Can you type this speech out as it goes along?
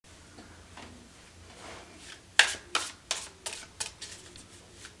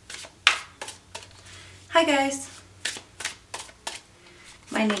Hi guys,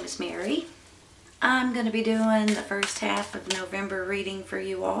 my name is Mary. I'm going to be doing the first half of November reading for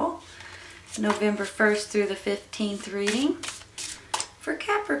you all. November 1st through the 15th reading for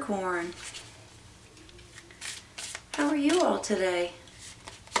Capricorn. How are you all today?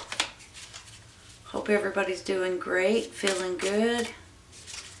 Hope everybody's doing great, feeling good,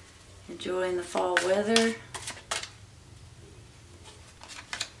 enjoying the fall weather.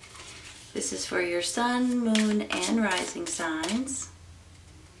 This is for your sun, moon, and rising signs.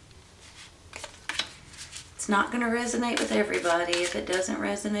 It's not going to resonate with everybody. If it doesn't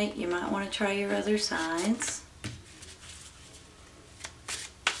resonate, you might want to try your other signs.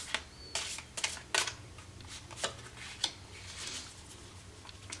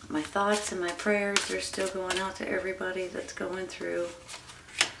 My thoughts and my prayers are still going out to everybody that's going through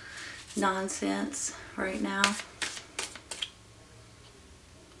nonsense right now.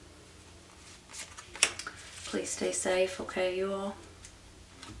 Please stay safe, okay, you all?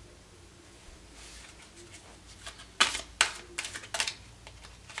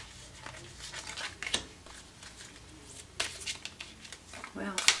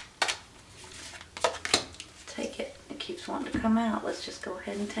 Well, take it. It keeps wanting to come out. Let's just go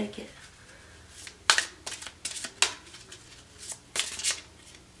ahead and take it.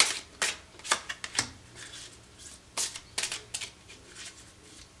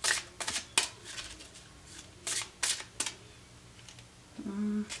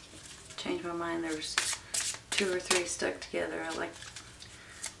 Changed my mind. There's 2 or 3 stuck together.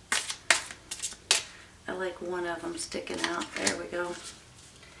 I like one of them sticking out. There we go.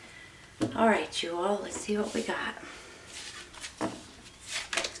 All right, you all. Let's see what we got.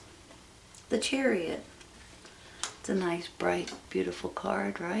 The Chariot. It's a nice, bright, beautiful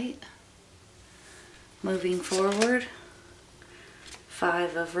card, right? Moving forward.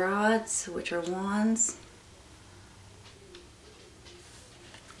 5 of Rods, which are wands.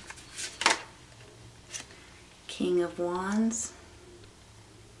 King of Wands.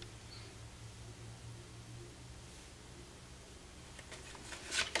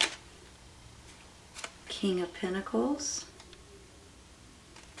 King of Pentacles.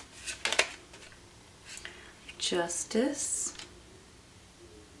 Justice.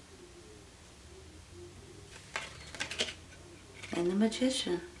 And the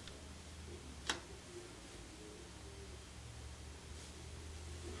Magician.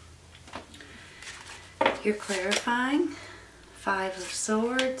 You're clarifying. 5 of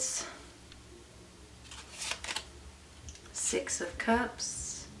Swords. 6 of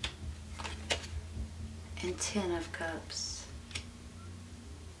Cups. And 10 of Cups.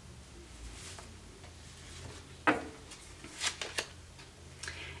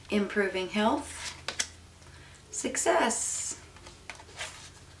 Improving health. Success.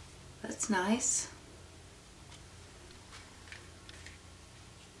 That's nice.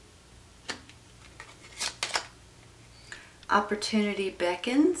 Opportunity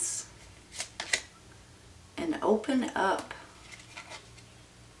beckons. And open up.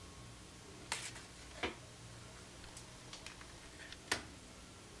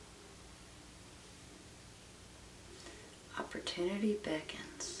 Opportunity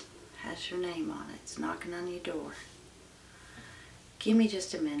beckons. Has your name on it. It's knocking on your door. Give me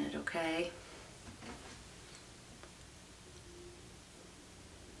just a minute, okay?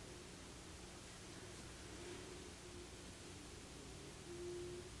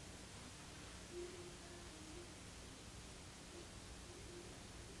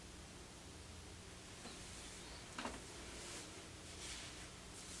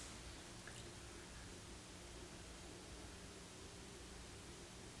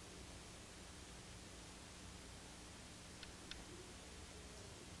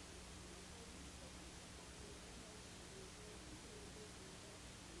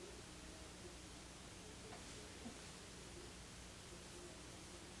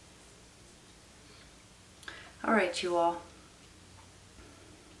 All right, you all.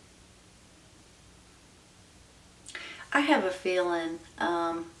 I have a feeling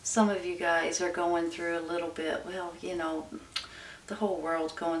some of you guys are going through a little bit, well, you know, the whole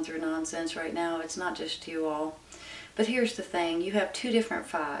world's going through nonsense right now. It's not just you all. But here's the thing. You have 2 different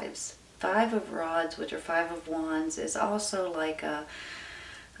 5s. 5 of Rods, which are 5 of Wands, is also like a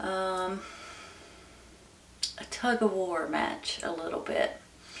tug of war match a little bit.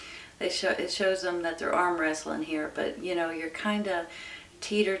 It shows them that they're arm wrestling here, but you know, you're kind of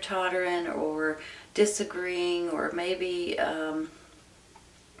teeter-tottering or disagreeing, or maybe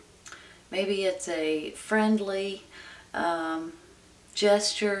maybe it's a friendly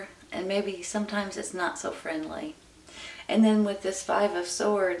gesture, and maybe sometimes it's not so friendly. And then with this 5 of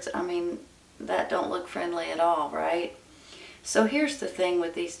Swords, I mean, that don't look friendly at all, right? So here's the thing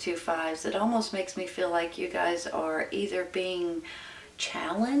with these two fives. It almost makes me feel like you guys are either being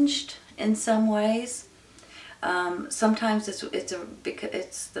challenged in some ways. Sometimes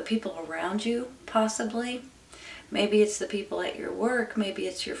it's the people around you, possibly. Maybe it's the people at your work. Maybe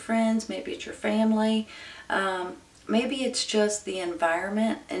it's your friends. Maybe it's your family. Maybe it's just the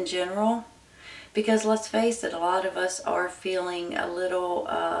environment in general. Because let's face it, a lot of us are feeling a little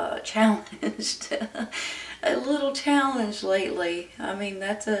challenged, a little challenged lately. I mean,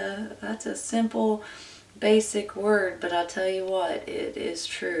 that's a simple, basic word, but I'll tell you what, it is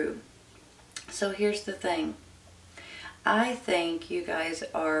true. So here's the thing. I think you guys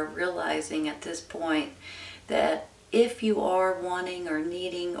are realizing at this point that if you are wanting or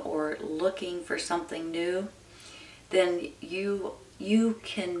needing or looking for something new, then you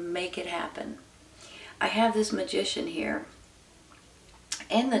can make it happen. I have this Magician here,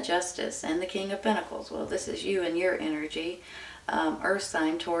 and the Justice, and the King of Pentacles. Well, this is you and your energy. Earth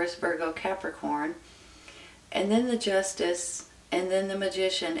sign, Taurus, Virgo, Capricorn. And then the Justice, and then the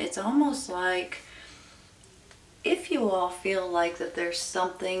Magician. It's almost like if you all feel like that there's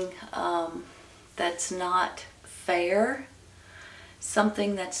something that's not fair,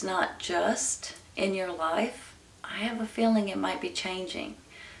 something that's not just in your life, I have a feeling it might be changing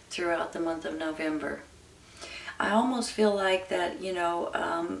throughout the month of November. I almost feel like that, you know,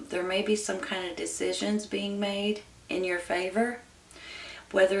 there may be some kind of decisions being made in your favor,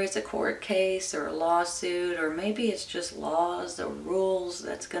 whether it's a court case or a lawsuit, or maybe it's just laws or rules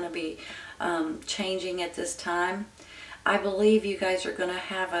that's going to be changing at this time. I believe you guys are going to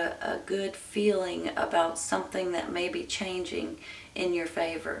have a good feeling about something that may be changing in your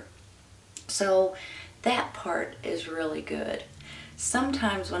favor. So that part is really good.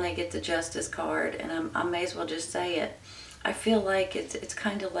 Sometimes when I get the Justice card, and I may as well just say it, I feel like it's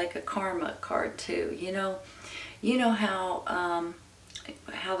kind of like a karma card too. You know how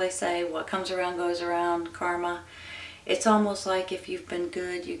they say what comes around goes around, karma. It's almost like if you've been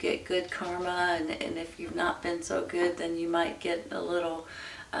good, you get good karma, and if you've not been so good, then you might get a little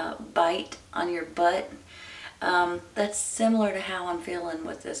bite on your butt. That's similar to how I'm feeling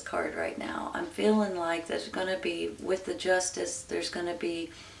with this card right now. I'm feeling like there's going to be, with the Justice, there's going to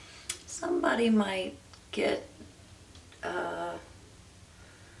be, somebody might get a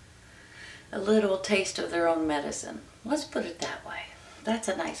little taste of their own medicine. Let's put it that way. That's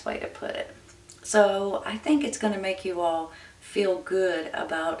a nice way to put it. So I think it's going to make you all feel good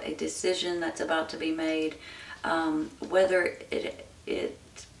about a decision that's about to be made, whether it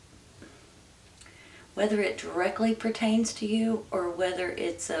directly pertains to you or whether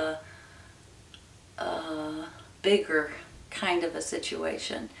it's a bigger kind of a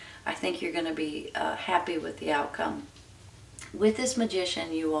situation. I think you're going to be happy with the outcome. With this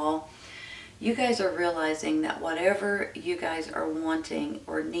Magician, you guys are realizing that whatever you guys are wanting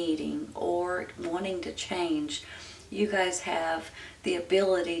or needing or wanting to change, you guys have the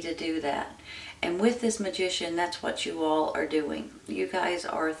ability to do that. And with this Magician, that's what you all are doing. You guys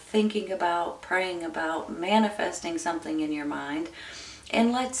are thinking about, praying about, manifesting something in your mind.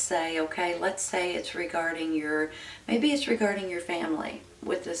 And let's say it's regarding maybe it's regarding your family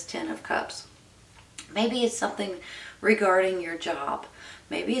with this Ten of Cups. Maybe it's something regarding your job.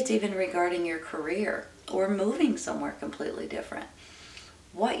 Maybe it's even regarding your career or moving somewhere completely different.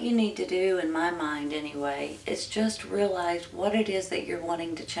 What you need to do, in my mind anyway, is just realize what it is that you're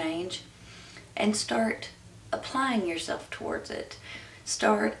wanting to change and start applying yourself towards it.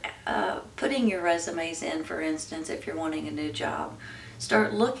 Start putting your resumes in, for instance, if you're wanting a new job.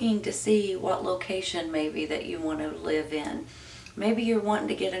 Start looking to see what location maybe that you want to live in. Maybe you're wanting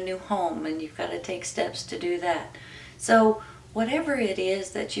to get a new home and you've got to take steps to do that. So whatever it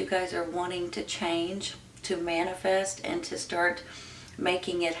is that you guys are wanting to change, to manifest, and to start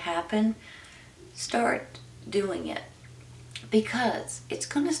making it happen, start doing it. Because it's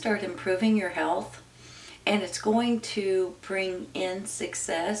going to start improving your health and it's going to bring in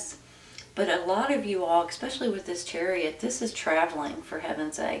success. But a lot of you all, especially with this Chariot, this is traveling, for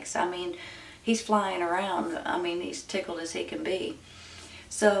heaven's sakes. I mean, he's flying around. I mean, he's tickled as he can be.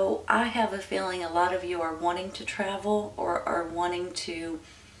 So I have a feeling a lot of you are wanting to travel or are wanting to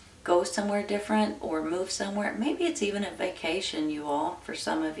go somewhere different or move somewhere. Maybe it's even a vacation, you all, for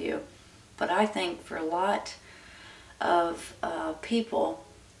some of you. But I think for a lot of people,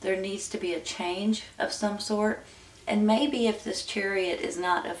 there needs to be a change of some sort. And maybe if this Chariot is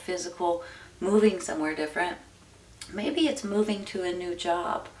not a physical moving somewhere different, maybe it's moving to a new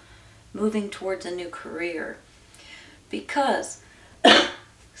job, moving towards a new career. Because,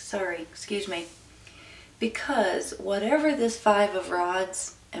 sorry, excuse me, because whatever this Five of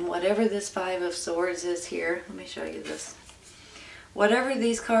Rods And whatever this Five of Swords is here, let me show you this. Whatever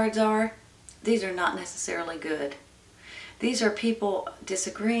these cards are, these are not necessarily good. These are people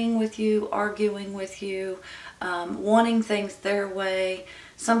disagreeing with you, arguing with you, wanting things their way.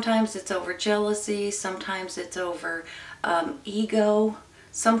 Sometimes it's over jealousy, sometimes it's over ego,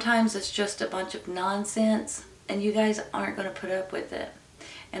 sometimes it's just a bunch of nonsense, and you guys aren't going to put up with it.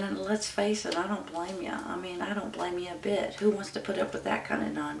 And let's face it, I don't blame you. I mean, I don't blame you a bit. Who wants to put up with that kind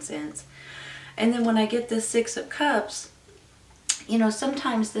of nonsense? And then when I get this Six of Cups, you know,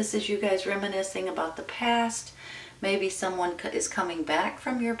 sometimes this is you guys reminiscing about the past. Maybe someone is coming back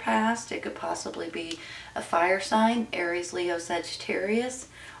from your past. It could possibly be a fire sign, Aries, Leo, Sagittarius.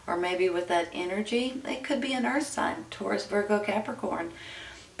 Or maybe with that energy, it could be an earth sign, Taurus, Virgo, Capricorn.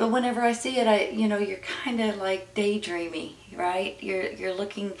 But whenever I see it, you know, you're kind of like daydreamy, right? You're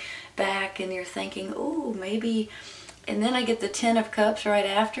looking back and you're thinking, ooh, maybe. And then I get the Ten of Cups right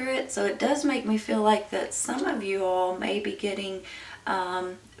after it. So it does make me feel like that some of you all may be getting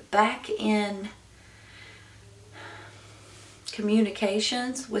back in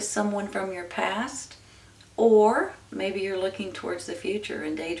communications with someone from your past. Or maybe you're looking towards the future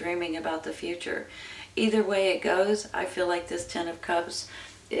and daydreaming about the future. Either way it goes, I feel like this Ten of Cups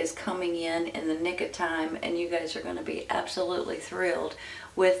is coming in the nick of time, and you guys are going to be absolutely thrilled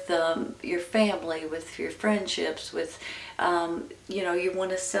with your family, with your friendships, with, you know, you want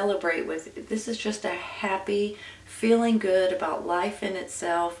to celebrate with. This is just a happy, feeling good about life in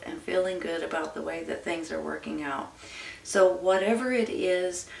itself and feeling good about the way that things are working out. So whatever it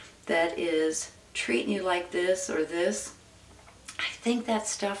is that is treating you like this or this, I think that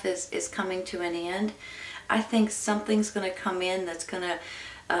stuff is coming to an end. I think something's going to come in that's going to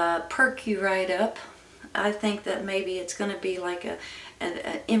perk you right up. I think that maybe it's going to be like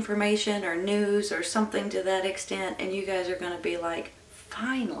an information or news or something to that extent, and you guys are going to be like,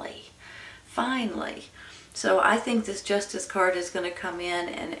 finally, finally. So I think this Justice card is going to come in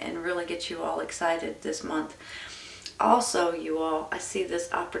and really get you all excited this month. Also, you all, I see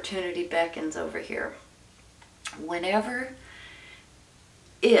this opportunity beckons over here. Whenever,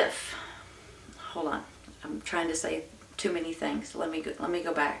 if, hold on, I'm trying to say too many things. Let me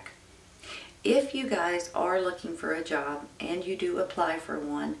go back. If you guys are looking for a job and you do apply for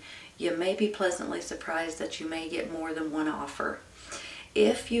one, you may be pleasantly surprised that you may get more than one offer.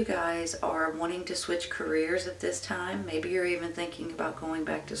 If you guys are wanting to switch careers at this time, maybe you're even thinking about going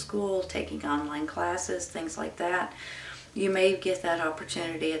back to school, taking online classes, things like that, you may get that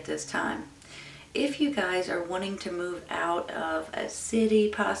opportunity at this time. If you guys are wanting to move out of a city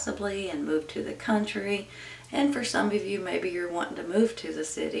possibly and move to the country, and for some of you maybe you're wanting to move to the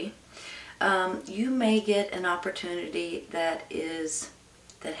city, you may get an opportunity that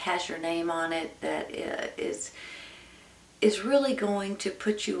has your name on it, that is really going to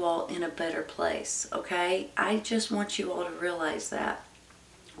put you all in a better place, okay? I just want you all to realize that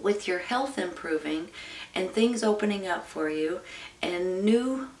with your health improving and things opening up for you and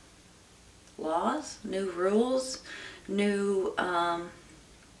new laws, new rules, new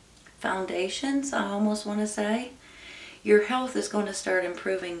foundations, I almost want to say, your health is going to start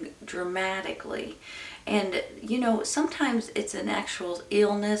improving dramatically. And you know, sometimes it's an actual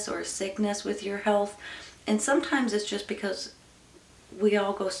illness or sickness with your health, and sometimes it's just because we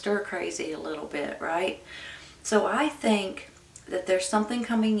all go stir crazy a little bit, right? So I think that there's something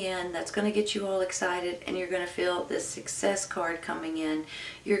coming in that's going to get you all excited, and you're going to feel this success card coming in.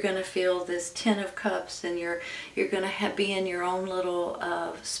 You're going to feel this Ten of Cups, and you're going to be in your own little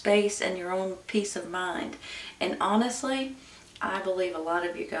space and your own peace of mind. And honestly, I believe a lot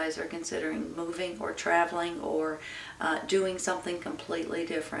of you guys are considering moving or traveling or doing something completely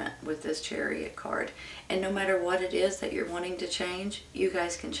different with this Chariot card. And no matter what it is that you're wanting to change, you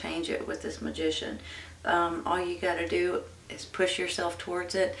guys can change it with this Magician. All you got to do is push yourself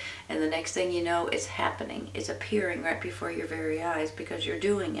towards it, and the next thing you know, it's happening. It's appearing right before your very eyes because you're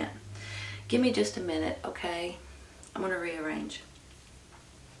doing it. Give me just a minute, okay? I'm going to rearrange.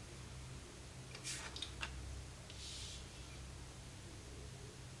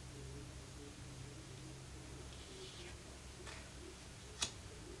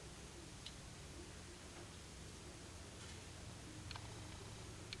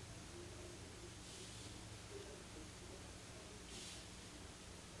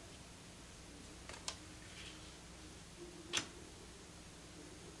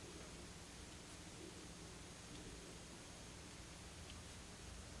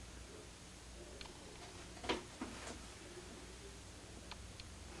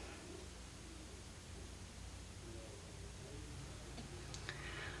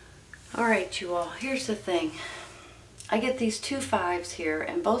 All right, you all, here's the thing. I get these two fives here,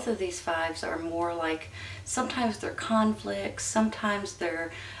 and both of these fives are more like, sometimes they're conflicts, sometimes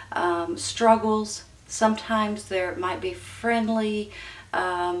they're struggles, sometimes there might be friendly,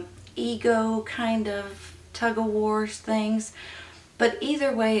 ego kind of tug-of-wars things. But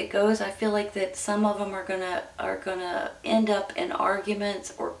either way it goes, I feel like that some of them are gonna end up in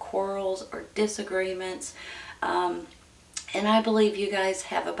arguments or quarrels or disagreements. And I believe you guys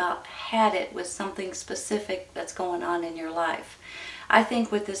have about had it with something specific that's going on in your life. I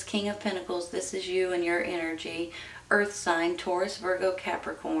think with this King of Pentacles, this is you and your energy, Earth sign, Taurus, Virgo,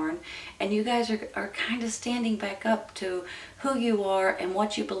 Capricorn, and you guys are kind of standing back up to who you are and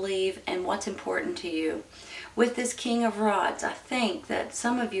what you believe and what's important to you. With this King of Rods, I think that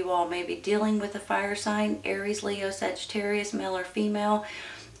some of you all may be dealing with a fire sign, Aries, Leo, Sagittarius, male or female.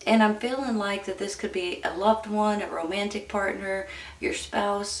 And I'm feeling like that this could be a loved one, a romantic partner, your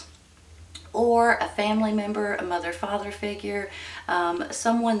spouse, or a family member, a mother-father figure,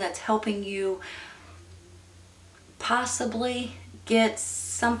 someone that's helping you possibly get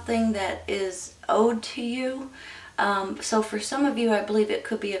something that is owed to you. So for some of you, I believe it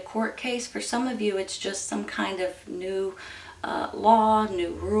could be a court case. For some of you, it's just some kind of new law,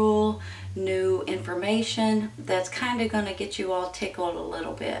 new rule, new information that's kind of going to get you all tickled a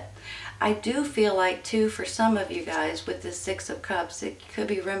little bit. I do feel like too, for some of you guys with this Six of Cups, it could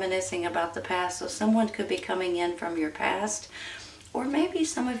be reminiscing about the past. So someone could be coming in from your past, or maybe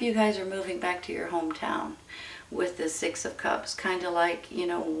some of you guys are moving back to your hometown with this Six of Cups. Kind of like, you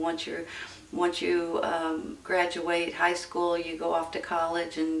know, once you graduate high school, you go off to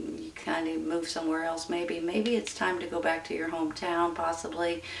college and you kind of move somewhere else. Maybe it's time to go back to your hometown,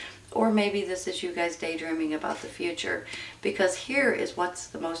 possibly. Or maybe this is you guys daydreaming about the future. Because here is what's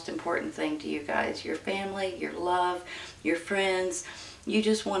the most important thing to you guys. Your family, your love, your friends. You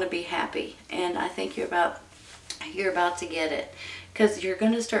just want to be happy. And I think you're about to get it. Because you're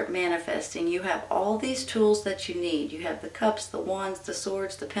going to start manifesting. You have all these tools that you need. You have the cups, the wands, the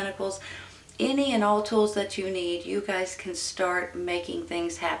swords, the pentacles. Any and all tools that you need, you guys can start making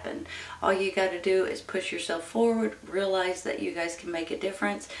things happen. All you got to do is push yourself forward, realize that you guys can make a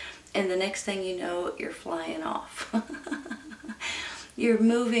difference, and the next thing you know, you're flying off. You're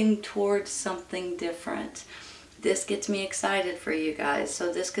moving towards something different. This gets me excited for you guys.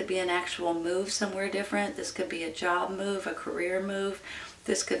 So this could be an actual move somewhere different. This could be a job move, a career move.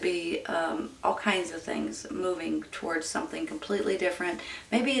 This could be all kinds of things, moving towards something completely different.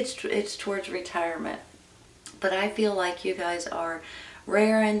 Maybe it's towards retirement. But I feel like you guys are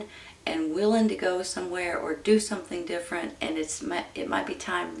raring and willing to go somewhere or do something different, and it might be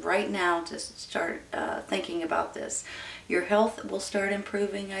time right now to start thinking about this. Your health will start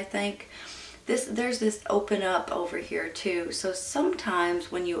improving, I think. There's this open up over here too. So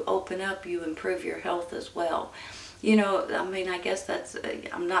sometimes when you open up, you improve your health as well. You know, I mean, I guess that's,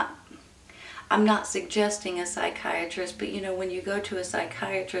 I'm not suggesting a psychiatrist, but you know, when you go to a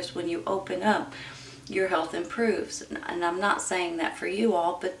psychiatrist, when you open up, your health improves. And I'm not saying that for you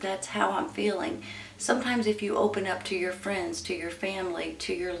all, but that's how I'm feeling. Sometimes if you open up to your friends, to your family,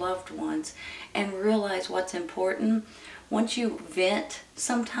 to your loved ones, and realize what's important, once you vent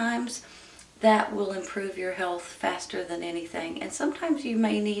sometimes, that will improve your health faster than anything. And sometimes you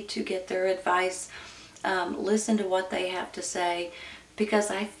may need to get their advice, listen to what they have to say,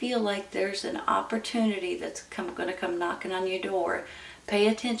 because I feel like there's an opportunity that's going to come knocking on your door. Pay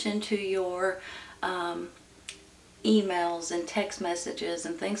attention to your emails and text messages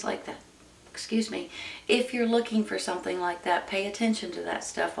and things like that. Excuse me. If you're looking for something like that, pay attention to that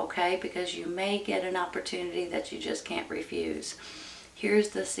stuff, okay? Because you may get an opportunity that you just can't refuse. Here's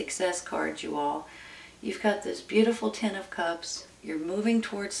the success card, you all. You've got this beautiful Ten of Cups. You're moving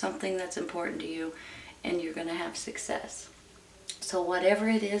towards something that's important to you, and you're going to have success. So whatever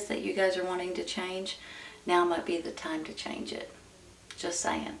it is that you guys are wanting to change, now might be the time to change it. Just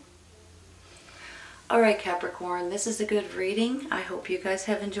saying. Alright, Capricorn, this is a good reading. I hope you guys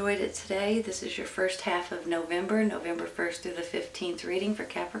have enjoyed it today. This is your first half of November, November 1st through the 15th reading for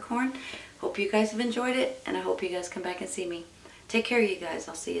Capricorn. Hope you guys have enjoyed it, and I hope you guys come back and see me. Take care, you guys.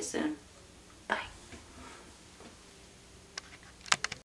 I'll see you soon.